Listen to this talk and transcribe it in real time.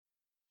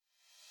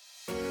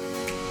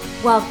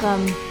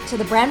Welcome to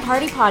the Brand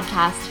Party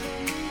Podcast.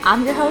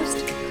 I'm your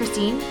host,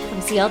 Christine from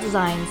CL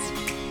Designs.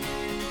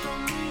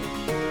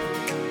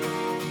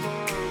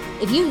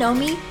 If you know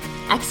me,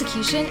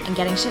 execution and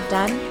getting shit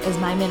done is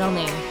my middle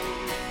name.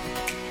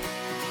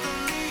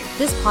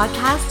 This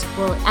podcast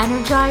will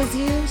energize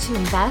you to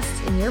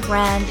invest in your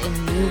brand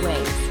in new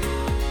ways.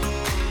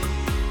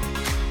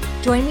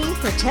 Join me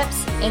for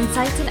tips,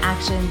 insights, and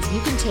actions you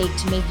can take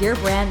to make your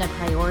brand a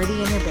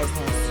priority in your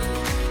business.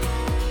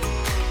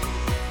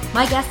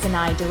 My guests and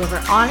I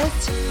deliver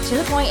honest,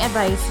 to-the-point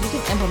advice you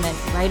can implement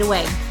right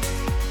away.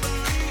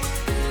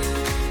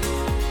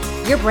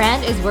 Your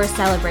brand is worth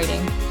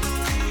celebrating.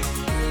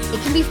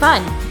 It can be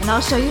fun, and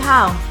I'll show you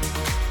how.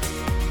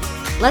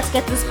 Let's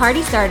get this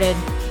party started.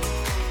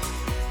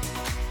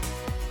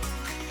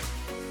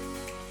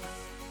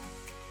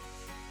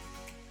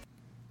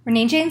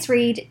 Renee James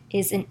Reed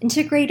is an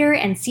integrator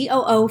and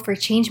COO for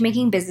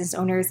change-making business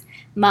owners,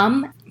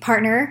 mom,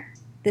 partner.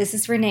 This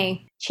is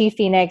Renee, Chief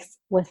Phoenix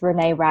with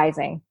Renee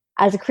Rising.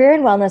 As a career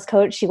and wellness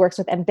coach, she works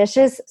with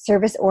ambitious,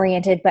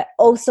 service-oriented, but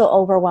also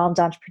overwhelmed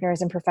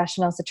entrepreneurs and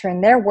professionals to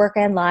turn their work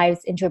and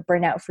lives into a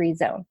burnout-free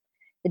zone.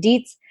 The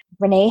deets,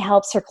 Renee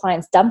helps her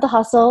clients dump the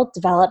hustle,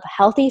 develop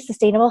healthy,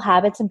 sustainable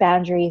habits and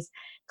boundaries,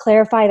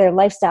 clarify their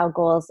lifestyle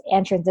goals,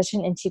 and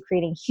transition into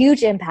creating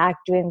huge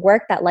impact doing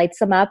work that lights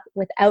them up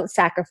without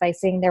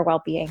sacrificing their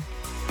well-being.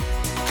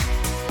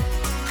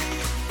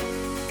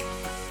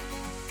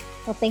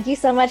 Well, thank you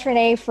so much,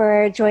 Renee,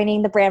 for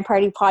joining the Brand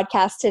Party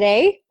Podcast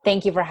today.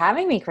 Thank you for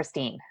having me,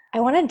 Christine.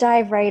 I want to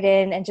dive right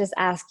in and just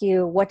ask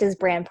you, what does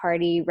Brand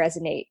Party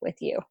resonate with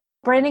you?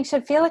 Branding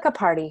should feel like a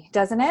party,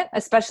 doesn't it?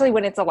 Especially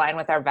when it's aligned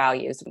with our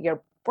values.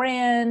 Your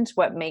brand,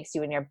 what makes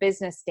you and your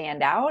business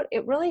stand out,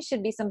 it really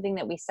should be something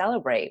that we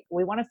celebrate.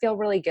 We want to feel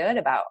really good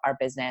about our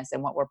business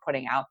and what we're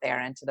putting out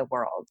there into the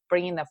world.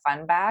 Bringing the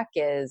fun back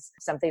is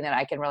something that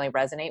I can really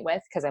resonate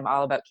with because I'm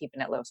all about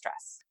keeping it low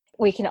stress.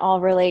 We can all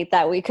relate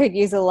that we could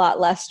use a lot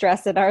less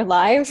stress in our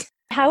lives.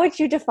 How would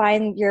you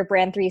define your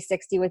Brand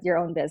 360 with your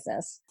own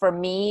business? For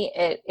me,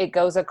 it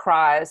goes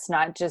across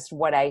not just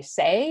what I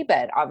say,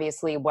 but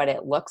obviously what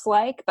it looks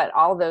like. But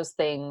all those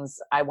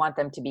things, I want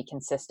them to be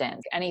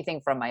consistent.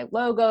 Anything from my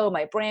logo,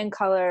 my brand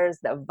colors,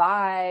 the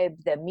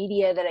vibe, the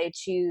media that I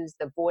choose,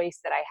 the voice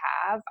that I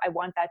have, I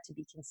want that to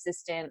be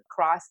consistent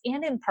across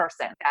and in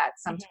person. That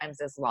sometimes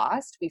is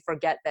lost. We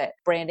forget that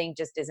branding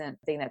just isn't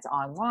a thing that's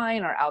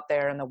online or out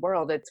there in the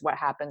world. It's what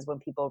happens when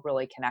people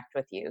really connect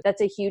with you.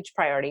 That's a huge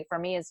priority for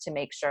me, is to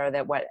make sure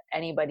that what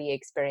anybody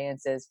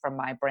experiences from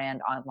my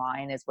brand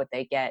online is what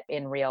they get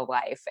in real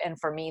life. And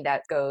for me,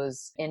 that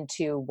goes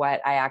into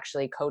what I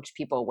actually coach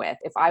people with.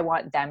 If I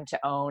want them to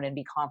own and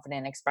be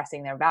confident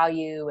expressing their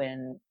value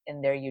and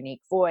in their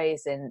unique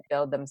voice and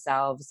build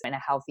themselves in a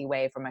healthy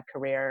way from a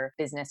career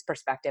business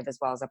perspective as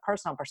well as a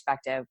personal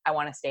perspective, I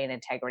want to stay in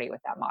integrity with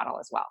that model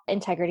as well.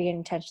 Integrity and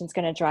intention is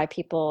going to drive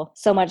people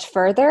so much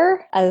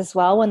further as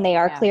well when they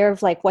are clear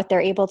of like what they're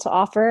able to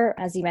offer,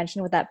 as you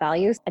mentioned, with that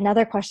values.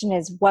 Another question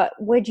is, what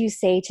would you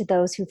say to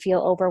those who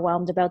feel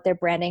overwhelmed about their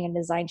branding and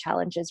design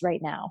challenges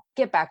right now?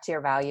 Get back to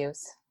your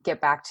values. Get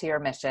back to your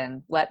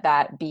mission. Let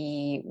that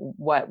be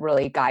what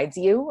really guides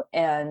you,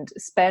 and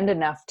spend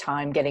enough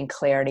time getting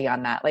clarity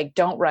on that. Like,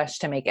 don't rush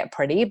to make it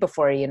pretty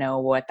before you know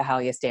what the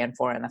hell you stand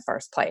for in the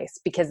first place,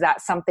 because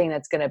that's something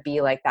that's going to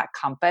be like that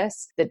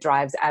compass that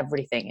drives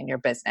everything in your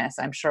business.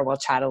 I'm sure we'll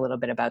chat a little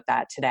bit about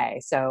that today.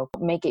 So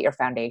make it your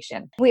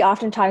foundation. We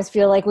oftentimes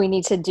feel like we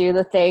need to do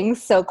the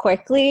things so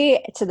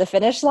quickly to the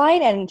finish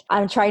line. And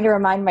I'm trying to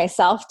remind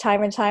myself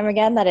time and time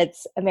again that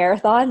it's a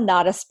marathon,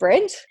 not a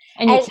sprint.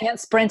 And you can't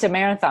sprint a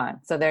marathon.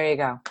 So there you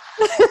go.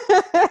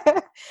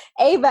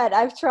 Amen.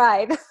 I've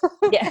tried.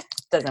 Yeah,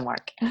 doesn't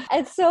work.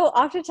 And so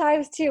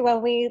oftentimes too,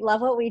 when we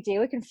love what we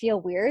do, it can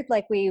feel weird.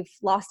 Like we've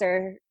lost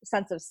our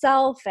sense of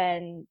self.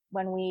 And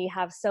when we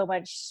have so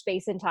much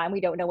space and time,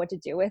 we don't know what to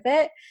do with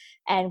it.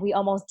 And we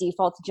almost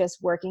default to just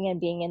working and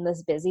being in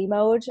this busy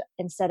mode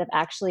instead of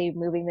actually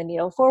moving the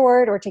needle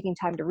forward or taking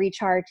time to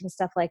recharge and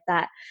stuff like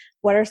that.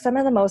 What are some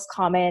of the most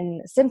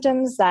common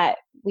symptoms that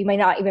we might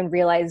not even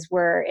realize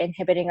we're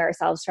inhibiting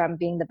ourselves from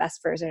being the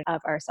best version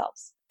of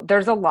ourselves?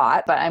 There's a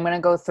lot, but I'm going to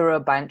go through a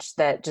bunch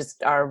that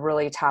just are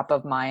really top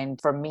of mind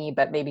for me,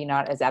 but maybe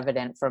not as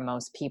evident for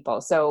most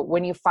people. So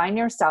when you find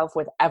yourself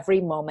with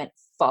every moment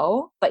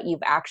full, but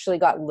you've actually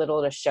got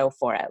little to show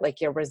for it, like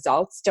your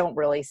results don't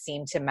really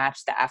seem to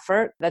match the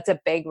effort, that's a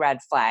big red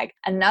flag.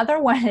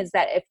 Another one is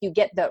that if you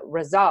get the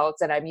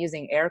results, and I'm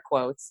using air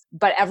quotes,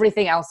 but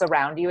everything else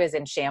around you is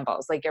in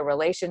shambles, like your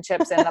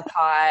relationships in the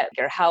pot,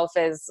 your health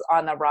is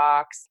on the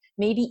rocks,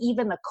 maybe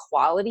even the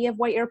quality of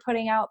what you're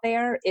putting out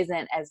there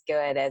isn't as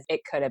good as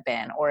it could have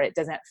been, or it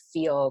doesn't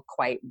feel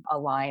quite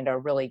aligned or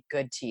really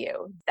good to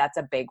you. That's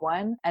a big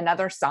one.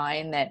 Another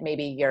sign that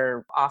maybe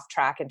you're off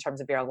track in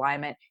terms of your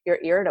alignment, you're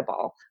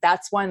irritable.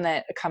 That's one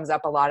that comes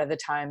up a lot of the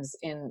times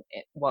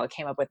it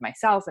came up with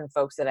myself and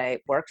folks that I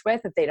worked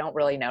with, that they don't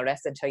really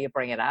notice until you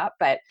bring it up.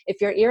 But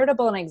if you're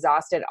irritable and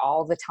exhausted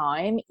all the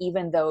time,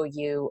 even though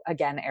you,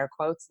 again, air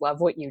quotes,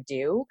 love what you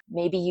do,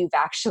 maybe you've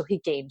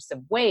actually gained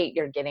some weight,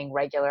 you're getting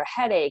regular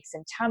headaches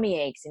and tummy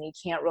aches, and you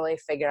can't really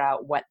figure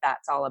out what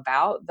that's all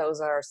about.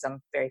 Those are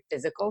some very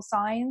physical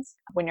signs.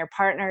 When your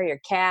partner, your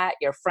cat,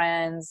 your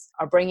friends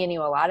are bringing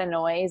you a lot of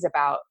noise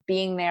about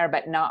being there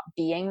but not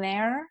being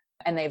there,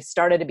 and they've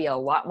started to be a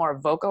lot more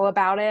vocal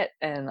about it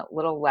and a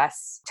little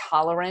less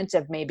tolerant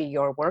of maybe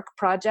your work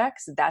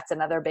projects, that's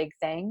another big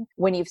thing.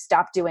 When you've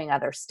stopped doing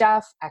other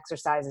stuff,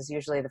 exercise is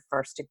usually the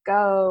first to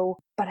go.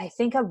 But I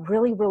think a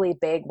really, really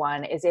big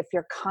one is if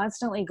you're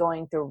constantly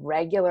going through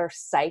regular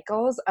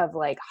cycles of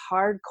like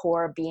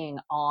hardcore being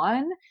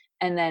on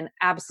and then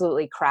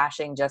absolutely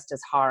crashing just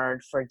as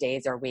hard for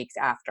days or weeks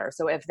after.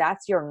 So if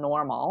that's your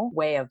normal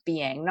way of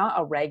being, not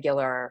a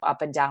regular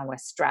up and down with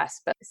stress,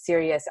 but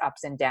serious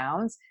ups and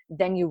downs,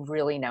 then you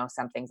really know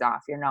something's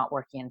off. You're not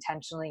working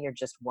intentionally, you're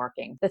just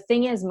working. The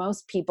thing is,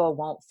 most people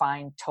won't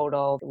find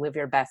total live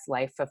your best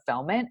life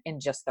fulfillment in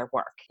just their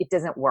work. It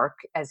doesn't work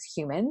as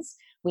humans.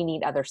 We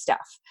need other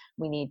stuff.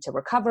 We need to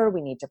recover,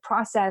 we need to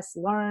process,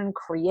 learn,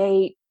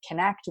 create,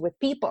 connect with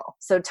people.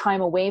 So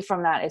time away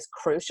from that is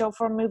crucial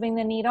for moving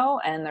the needle.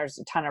 And there's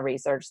a ton of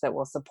research that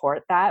will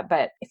support that.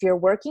 But if you're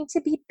working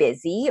to be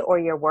busy, or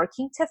you're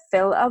working to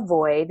fill a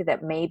void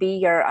that maybe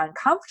you're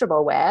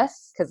uncomfortable with,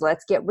 because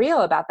let's get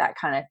real about that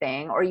kind of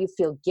thing, or you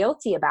feel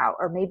guilty about,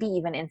 or maybe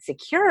even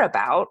insecure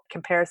about,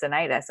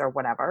 comparisonitis or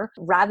whatever,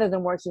 rather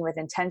than working with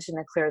intention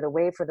to clear the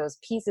way for those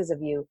pieces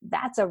of you,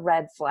 that's a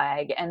red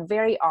flag. And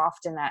very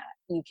often that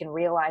you can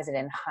realize it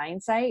in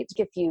hindsight.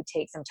 If you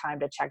take some time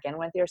to check in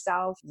with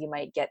yourself, you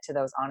might get to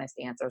those honest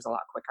answers a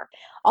lot quicker.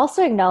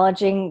 Also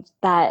acknowledging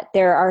that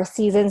there are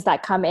seasons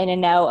that come in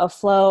and out of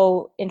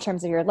flow in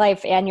terms of your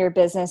life and your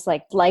business.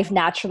 Like life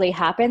naturally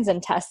happens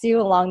and tests you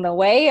along the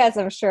way, as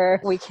I'm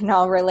sure we can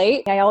all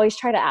relate. I always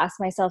try to ask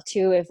myself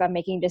too, if I'm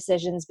making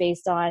decisions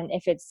based on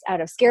if it's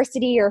out of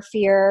scarcity or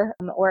fear,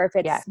 or if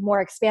it's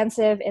more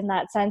expansive in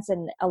that sense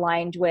and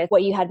aligned with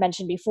what you had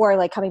mentioned before,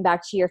 like coming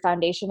back to your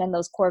foundation and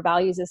those core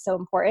values is so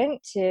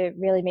important to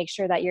really make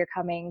sure that you're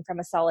coming from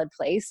a solid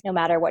place, no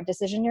matter what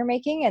decision you're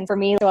making. And for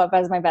me, to show up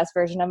as my best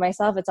version of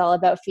myself, it's all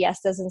about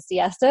fiestas and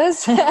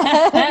siestas.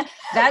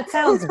 That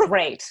sounds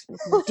great.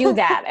 Do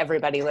that,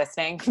 everybody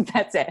listening.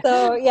 That's it.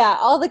 So yeah,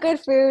 all the good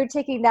food,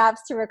 taking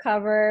naps to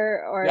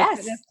recover, or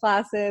fitness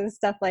classes,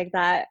 stuff like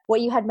that.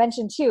 What you had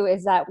mentioned too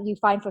is that you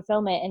find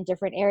fulfillment in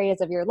different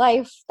areas of your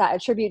life that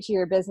attribute to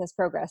your business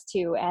progress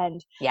too.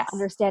 And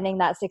understanding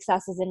that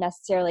success isn't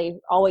necessarily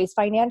always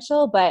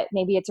financial, but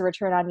maybe it's a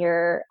return on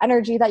your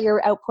energy that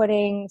you're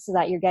outputting, so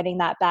that you're getting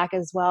that back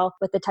as well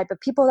with the type of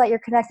people that you're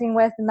connecting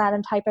with in that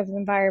type of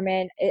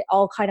environment. It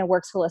all kind of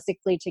works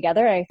holistically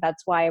together. And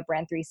that's why a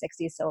brand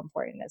 360 is so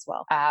important as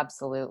well.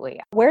 Absolutely.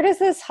 Where does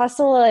this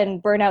hustle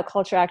and burnout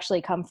culture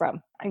actually come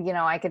from? You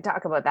know, I could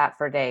talk about that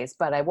for days,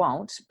 but I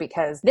won't,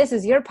 because this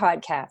is your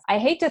podcast. I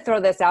hate to throw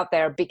this out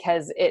there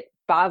because it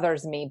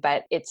bothers me,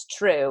 but it's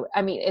true.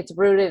 I mean, it's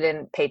rooted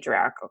in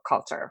patriarchal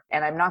culture,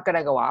 and I'm not going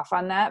to go off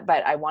on that,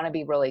 but I want to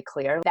be really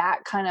clear.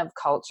 That kind of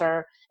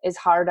culture is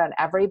hard on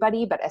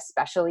everybody, but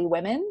especially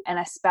women, and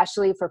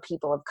especially for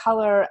people of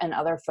color and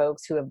other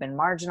folks who have been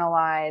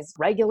marginalized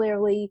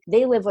regularly.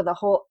 They live with a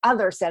whole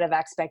other set of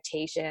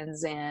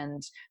expectations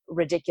and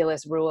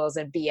ridiculous rules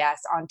and BS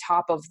on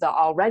top of the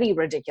already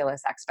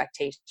ridiculous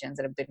expectations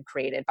that have been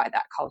created by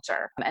that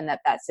culture, and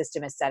that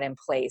system is set in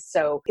place.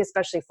 So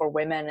especially for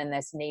women in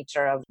this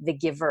nature of the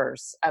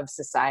givers of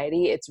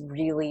society, it's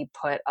really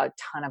put a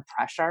ton of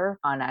pressure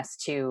on us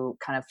to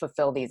kind of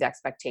fulfill these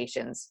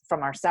expectations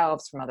from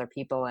ourselves, from other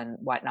people, and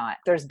whatnot.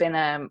 There's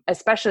been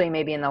especially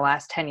maybe in the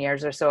last 10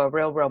 years or so, a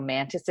real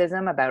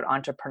romanticism about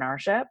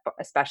entrepreneurship,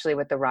 especially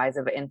with the rise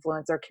of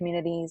influencer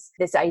communities.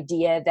 This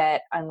idea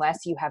that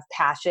unless you have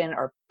passion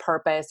or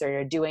purpose, or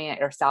you're doing it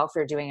yourself,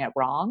 you're doing it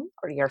wrong,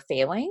 or you're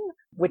failing,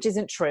 which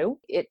isn't true.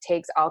 It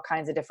takes all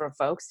kinds of different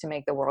folks to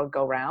make the world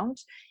go round.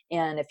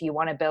 And if you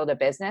want to build a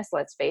business,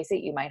 let's face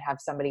it, you might have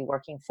somebody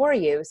working for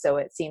you. So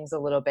it seems a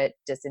little bit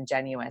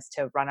disingenuous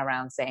to run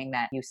around saying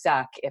that you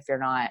suck if you're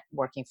not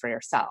working for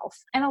yourself.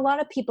 And a lot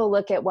of people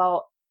look at,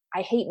 well,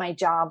 I hate my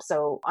job,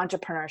 so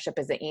entrepreneurship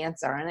is the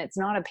answer. And it's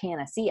not a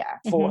panacea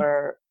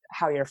for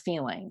how you're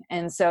feeling.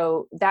 And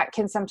so that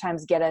can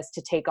sometimes get us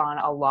to take on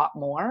a lot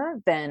more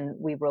than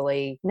we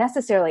really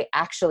necessarily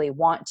actually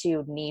want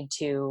to, need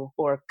to,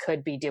 or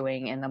could be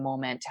doing in the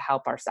moment to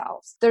help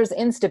ourselves. There's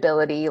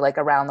instability like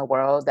around the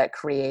world that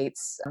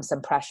creates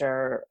some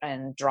pressure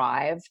and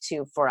drive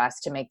for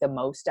us to make the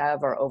most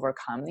of or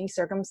overcome these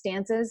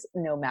circumstances,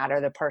 no matter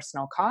the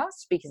personal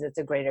cost, because it's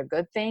a greater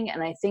good thing.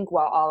 And I think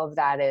while all of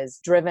that is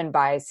driven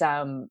by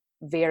some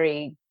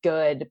very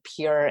good,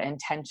 pure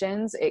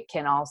intentions, it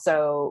can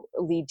also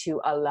lead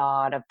to a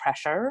lot of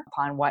pressure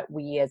upon what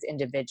we as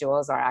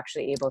individuals are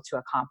actually able to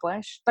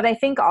accomplish. But I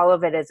think all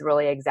of it is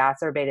really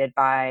exacerbated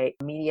by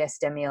media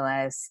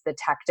stimulus, the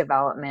tech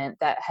development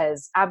that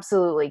has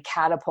absolutely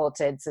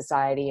catapulted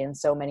society in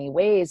so many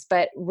ways,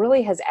 but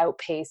really has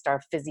outpaced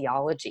our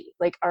physiology.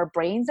 Like our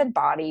brains and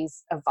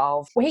bodies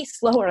evolve way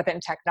slower than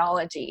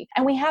technology,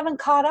 and we haven't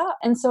caught up.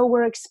 And so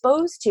we're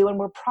exposed to and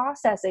we're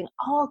processing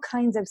all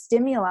kinds of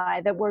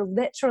stimuli that we're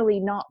literally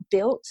not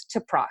built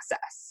to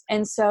process.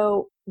 And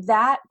so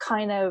that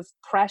kind of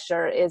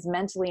pressure is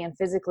mentally and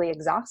physically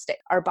exhausting.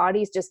 Our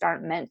bodies just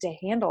aren't meant to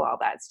handle all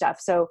that stuff.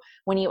 So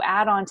when you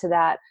add on to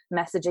that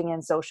messaging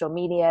in social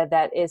media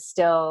that is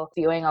still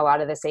viewing a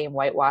lot of the same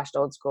whitewashed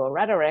old school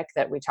rhetoric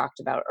that we talked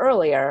about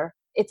earlier,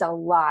 it's a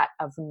lot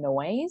of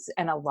noise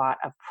and a lot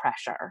of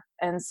pressure.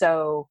 And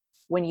so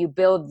when you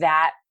build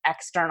that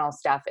external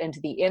stuff into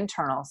the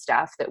internal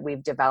stuff that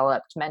we've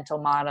developed, mental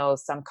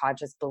models,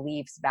 subconscious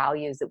beliefs,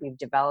 values that we've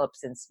developed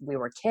since we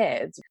were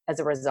kids as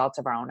a result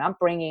of our own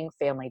upbringing,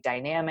 family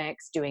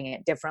dynamics, doing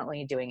it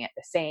differently, doing it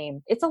the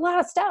same. It's a lot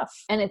of stuff,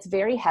 and it's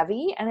very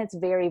heavy, and it's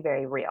very,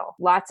 very real.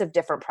 Lots of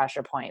different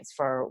pressure points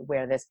for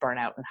where this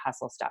burnout and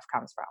hustle stuff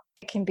comes from.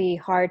 It can be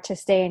hard to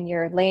stay in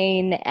your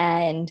lane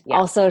and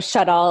also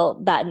shut all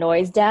that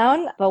noise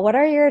down. But what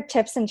are your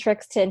tips and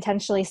tricks to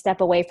intentionally step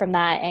away from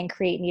that and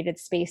create needed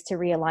space to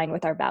realign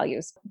with our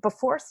values?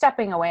 Before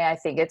stepping away, I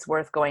think it's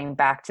worth going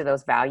back to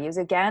those values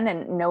again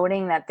and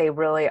noting that they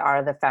really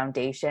are the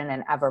foundation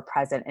and ever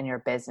present in your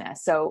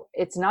business. So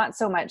it's not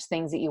so much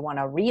things that you want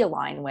to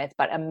realign with,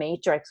 but a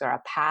matrix or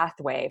a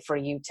pathway for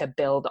you to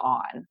build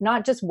on.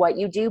 Not just what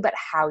you do, but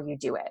how you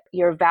do it.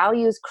 Your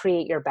values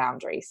create your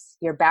boundaries.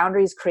 Your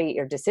boundaries create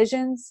your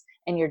decisions,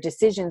 and your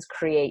decisions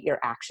create your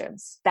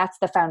actions. That's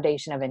the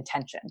foundation of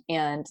intention.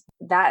 And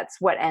that's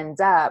what ends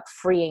up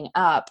freeing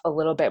up a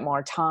little bit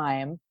more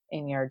time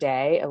in your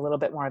day, a little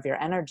bit more of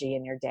your energy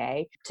in your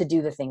day to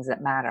do the things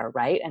that matter,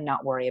 right? And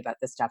not worry about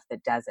the stuff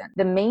that doesn't.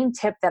 The main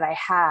tip that I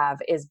have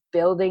is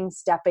building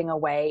stepping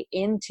away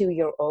into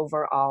your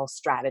overall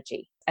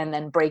strategy and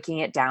then breaking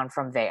it down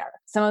from there.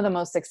 Some of the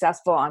most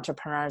successful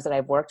entrepreneurs that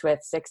I've worked with,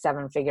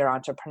 6-7-figure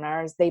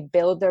entrepreneurs, they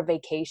build their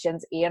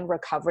vacations and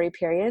recovery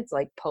periods,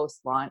 like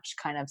post-launch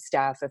kind of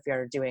stuff, if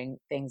you're doing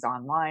things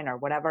online or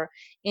whatever,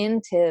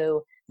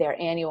 into their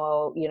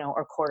annual,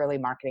 or quarterly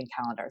marketing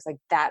calendars. Like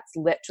that's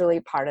literally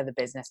part of the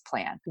business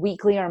plan.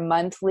 Weekly or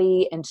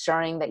monthly,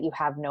 ensuring that you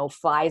have no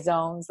fly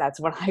zones. That's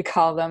what I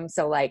call them.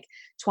 So like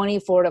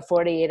 24 to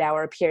 48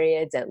 hour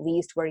periods, at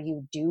least, where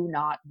you do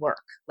not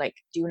work, like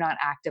do not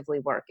actively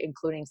work,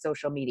 including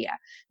social media.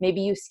 Maybe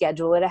you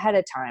schedule it ahead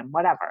of time,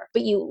 whatever,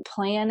 but you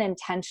plan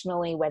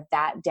intentionally with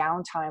that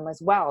downtime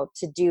as well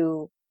to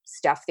do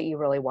stuff that you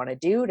really want to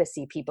do, to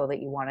see people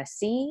that you want to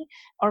see,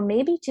 or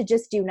maybe to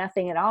just do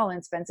nothing at all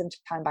and spend some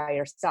time by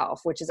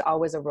yourself, which is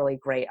always a really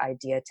great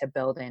idea to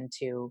build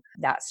into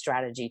that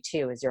strategy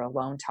too, is your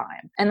alone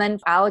time. And then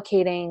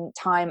allocating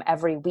time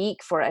every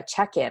week for a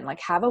check-in,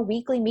 like have a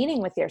weekly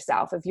meeting with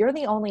yourself. If you're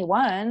the only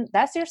one,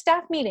 that's your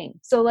staff meeting.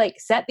 So like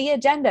set the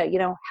agenda,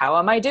 how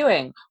am I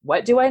doing?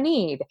 What do I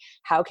need?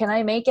 How can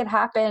I make it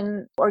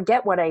happen or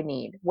get what I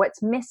need?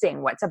 What's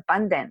missing? What's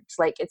abundant?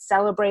 Like it's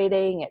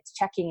celebrating, it's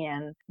checking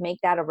in. Make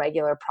that a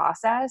regular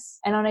process.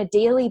 And on a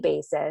daily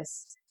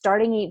basis,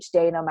 starting each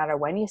day, no matter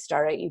when you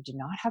start it, you do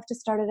not have to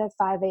start it at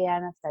 5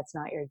 a.m. if that's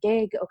not your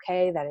gig.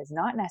 Okay, that is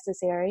not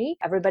necessary.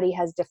 Everybody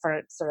has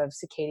different sort of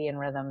circadian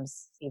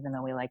rhythms, even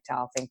though we like to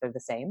all think they're the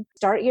same.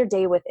 Start your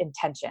day with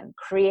intention.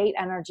 Create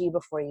energy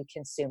before you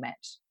consume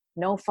it.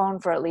 No phone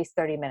for at least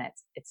 30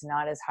 minutes. It's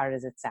not as hard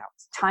as it sounds.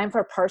 Time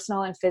for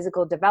personal and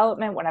physical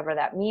development, whatever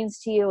that means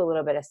to you, a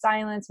little bit of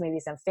silence, maybe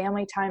some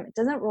family time. It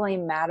doesn't really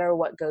matter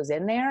what goes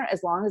in there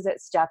as long as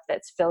it's stuff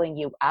that's filling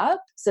you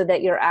up so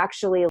that you're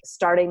actually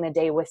starting the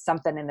day with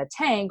something in the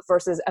tank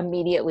versus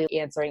immediately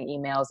answering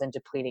emails and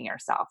depleting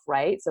yourself,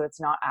 right? So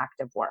it's not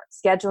active work.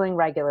 Scheduling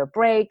regular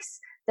breaks.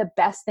 The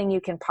best thing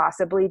you can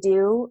possibly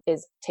do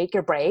is take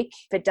your break.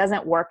 If it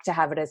doesn't work to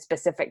have it at a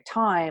specific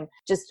time,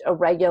 just a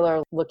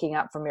regular looking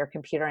up from your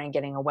computer and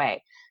getting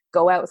away.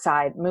 Go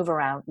outside, move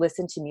around,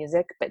 listen to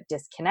music, but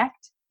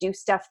disconnect. Do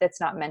stuff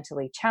that's not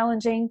mentally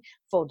challenging.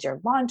 Fold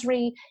your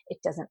laundry. It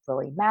doesn't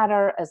really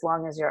matter as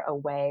long as you're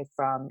away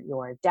from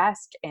your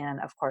desk. And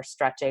of course,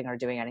 stretching or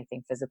doing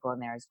anything physical in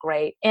there is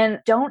great. And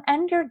don't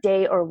end your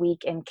day or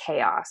week in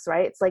chaos,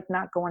 right? It's like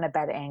not going to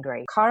bed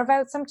angry. Carve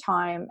out some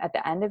time at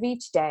the end of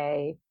each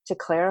day to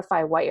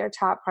clarify what your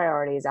top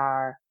priorities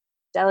are.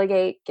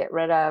 Delegate, get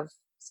rid of,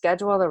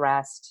 schedule the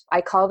rest. I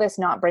call this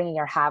not bringing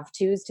your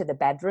have-tos to the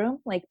bedroom.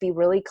 Like be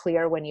really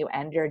clear when you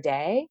end your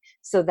day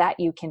so that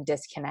you can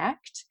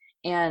disconnect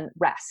and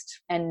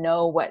rest and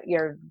know what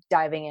you're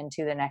diving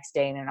into the next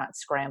day and you're not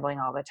scrambling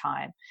all the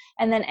time.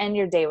 And then end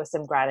your day with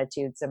some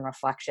gratitude, some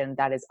reflection.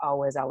 That is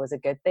always, always a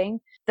good thing.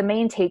 The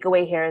main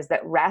takeaway here is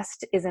that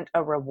rest isn't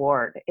a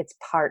reward. It's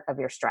part of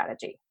your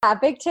strategy. A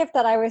big tip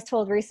that I was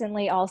told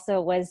recently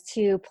also was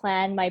to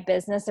plan my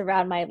business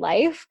around my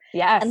life.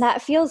 Yes. And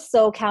that feels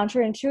so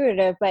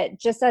counterintuitive, but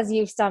just as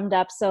you've summed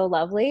up so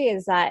lovely,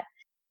 is that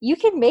you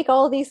can make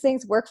all of these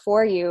things work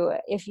for you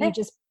if you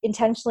just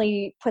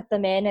intentionally put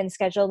them in and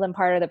schedule them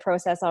part of the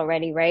process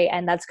already, right?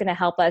 And that's going to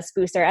help us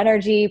boost our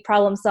energy,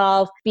 problem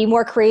solve, be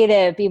more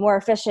creative, be more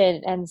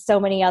efficient, and so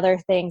many other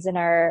things in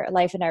our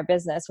life and our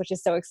business, which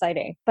is so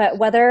exciting. But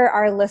whether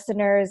our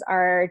listeners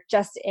are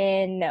just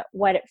in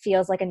what it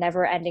feels like a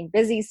never-ending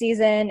busy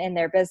season in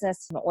their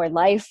business or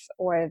life,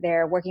 or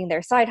they're working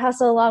their side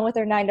hustle along with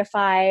their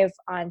 9-to-5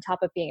 on top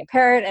of being a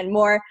parent and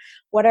more,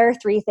 what are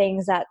 3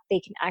 things that they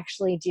can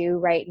actually do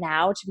right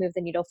now to move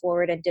the needle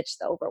forward and ditch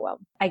the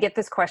overwhelm? I get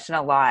this question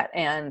a lot,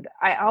 and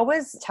I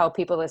always tell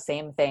people the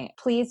same thing.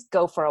 Please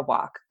go for a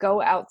walk.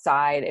 Go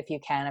outside if you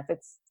can. If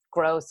it's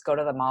gross, go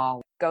to the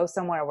mall. Go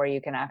somewhere where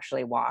you can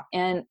actually walk,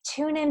 and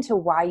tune into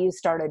why you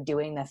started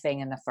doing the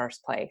thing in the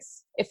first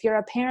place. If you're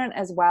a parent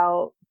as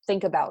well,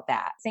 think about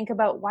that. Think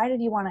about, why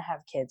did you want to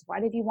have kids?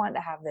 Why did you want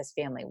to have this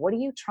family? What are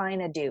you trying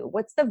to do?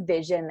 What's the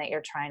vision that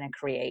you're trying to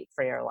create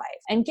for your life?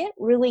 And get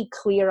really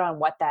clear on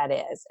what that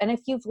is. And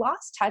if you've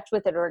lost touch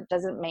with it or it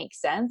doesn't make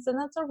sense, then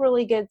that's a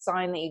really good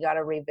sign that you got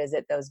to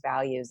revisit those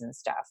values and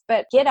stuff.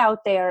 But get out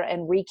there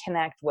and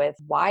reconnect with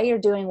why you're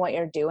doing what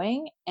you're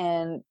doing,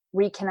 and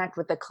reconnect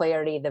with the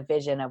clarity, the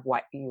vision of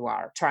what you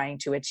are trying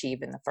to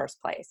achieve in the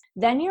first place.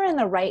 Then you're in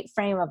the right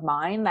frame of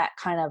mind, that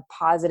kind of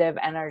positive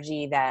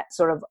energy, that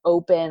sort of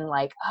open,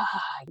 like,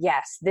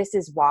 yes, this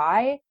is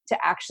why, to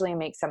actually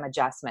make some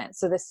adjustments.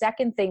 So the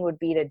second thing would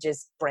be to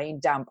just brain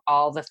dump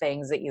all the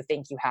things that you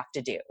think you have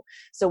to do.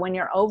 So when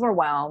you're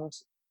overwhelmed,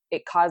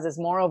 it causes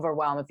more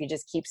overwhelm if you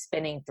just keep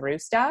spinning through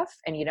stuff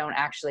and you don't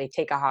actually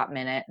take a hot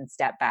minute and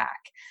step back.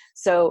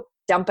 So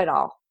dump it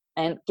all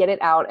and get it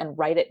out and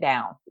write it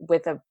down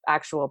with an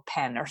actual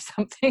pen or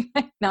something,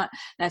 not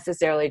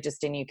necessarily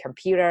just in your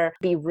computer.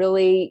 Be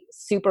really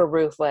super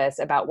ruthless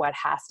about what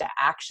has to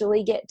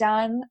actually get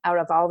done out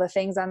of all the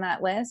things on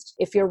that list.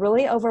 If you're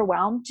really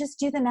overwhelmed, just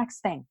do the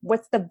next thing.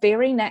 What's the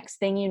very next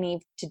thing you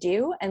need to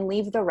do, and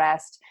leave the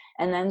rest,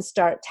 and then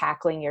start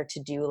tackling your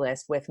to-do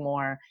list with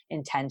more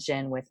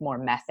intention, with more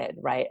method,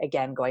 right?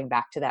 Again, going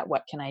back to that,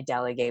 what can I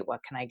delegate?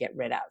 What can I get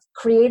rid of?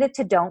 Create a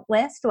to-don't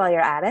list while you're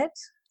at it.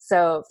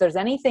 So if there's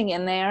anything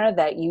in there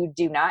that you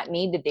do not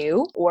need to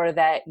do, or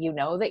that you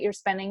know that you're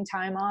spending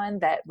time on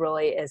that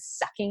really is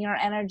sucking your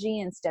energy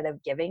instead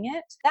of giving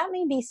it, that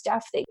may be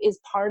stuff that is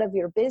part of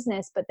your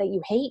business, but that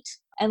you hate.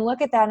 And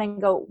look at that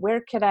and go,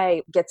 where could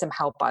I get some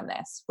help on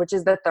this? Which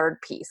is the third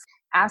piece.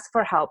 Ask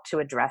for help to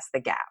address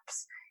the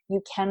gaps.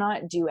 You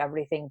cannot do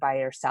everything by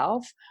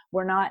yourself.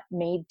 We're not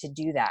made to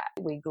do that.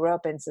 We grew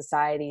up in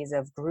societies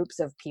of groups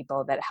of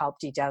people that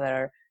helped each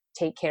other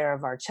take care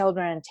of our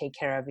children, take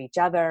care of each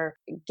other,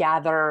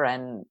 gather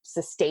and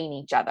sustain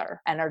each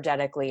other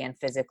energetically and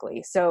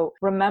physically. So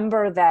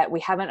remember that we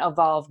haven't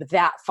evolved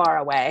that far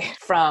away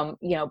from,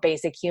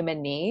 basic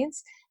human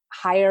needs.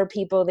 Hire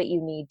people that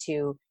you need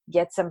to,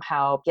 get some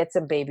help, get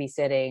some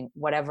babysitting,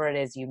 whatever it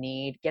is you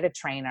need, get a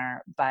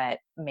trainer, but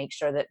make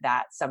sure that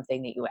that's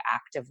something that you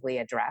actively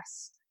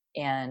address.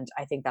 And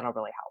I think that'll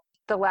really help.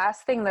 The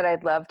last thing that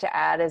I'd love to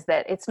add is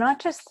that it's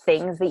not just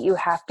things that you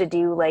have to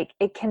do, like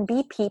it can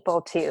be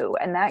people too,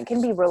 and that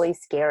can be really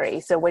scary.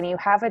 So when you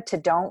have a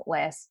to-don't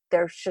list,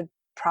 there should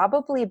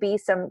probably be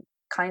some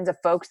kinds of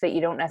folks that you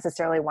don't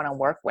necessarily want to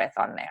work with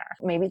on there.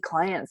 Maybe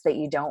clients that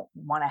you don't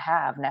want to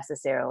have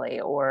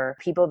necessarily, or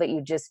people that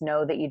you just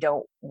know that you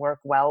don't work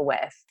well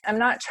with. I'm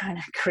not trying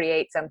to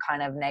create some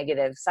kind of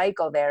negative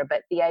cycle there,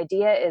 but the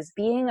idea is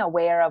being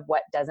aware of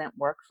what doesn't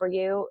work for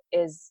you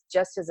is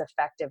just as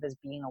effective as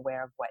being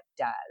aware of what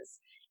does.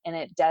 And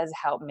it does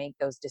help make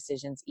those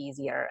decisions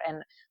easier.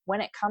 And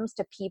when it comes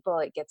to people,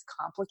 it gets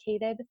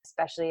complicated,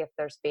 especially if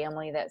there's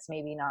family that's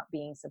maybe not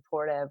being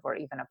supportive, or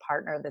even a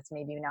partner that's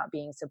maybe not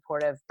being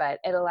supportive. But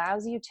it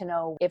allows you to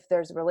know if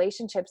there's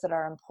relationships that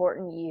are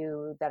important to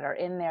you that are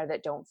in there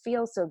that don't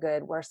feel so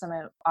good, where some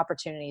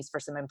opportunities for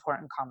some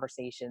important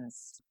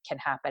conversations can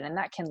happen. And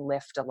that can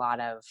lift a lot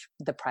of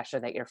the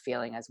pressure that you're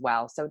feeling as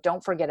well. So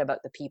don't forget about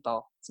the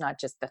people. It's not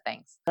just the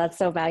things. That's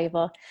so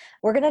valuable.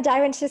 We're going to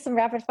dive into some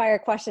rapid fire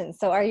questions.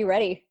 So are you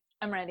ready?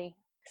 I'm ready.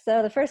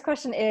 So the first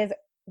question is,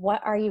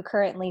 what are you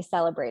currently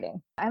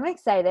celebrating? I'm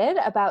excited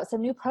about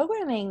some new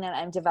programming that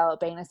I'm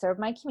developing to serve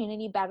my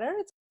community better.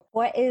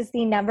 What is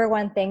the number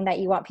one thing that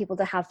you want people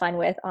to have fun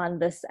with on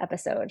this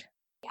episode?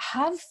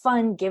 Have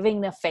fun giving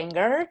the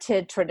finger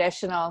to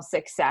traditional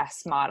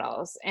success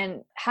models,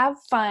 and have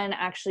fun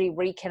actually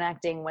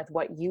reconnecting with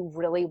what you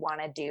really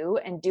want to do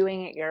and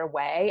doing it your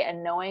way,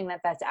 and knowing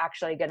that that's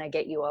actually going to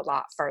get you a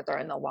lot further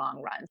in the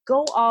long run.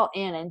 Go all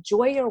in,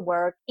 enjoy your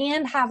work,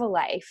 and have a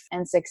life,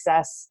 and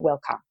success will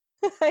come.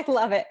 I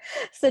love it.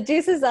 So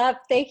deuces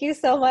up. Thank you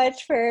so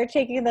much for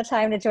taking the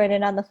time to join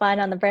in on the fun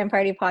on the Brand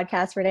Party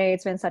podcast, Renee.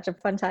 It's been such a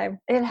fun time.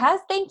 It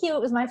has. Thank you.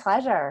 It was my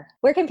pleasure.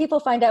 Where can people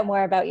find out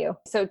more about you?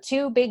 So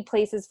 2 big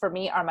places for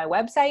me are my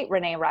website,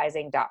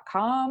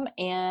 reneerising.com,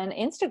 and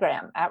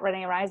Instagram at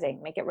Renee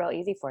Rising. Make it real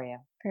easy for you.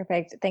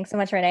 Perfect. Thanks so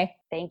much, Renee.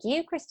 Thank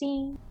you,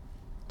 Christine.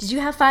 Did you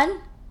have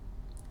fun?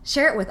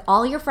 Share it with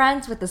all your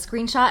friends with a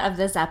screenshot of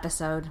this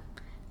episode.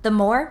 The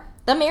more,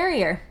 the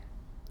merrier.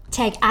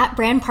 Tag at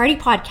Brand Party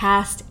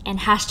Podcast and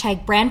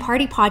hashtag Brand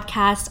Party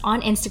Podcast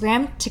on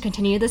Instagram to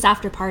continue this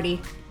after party.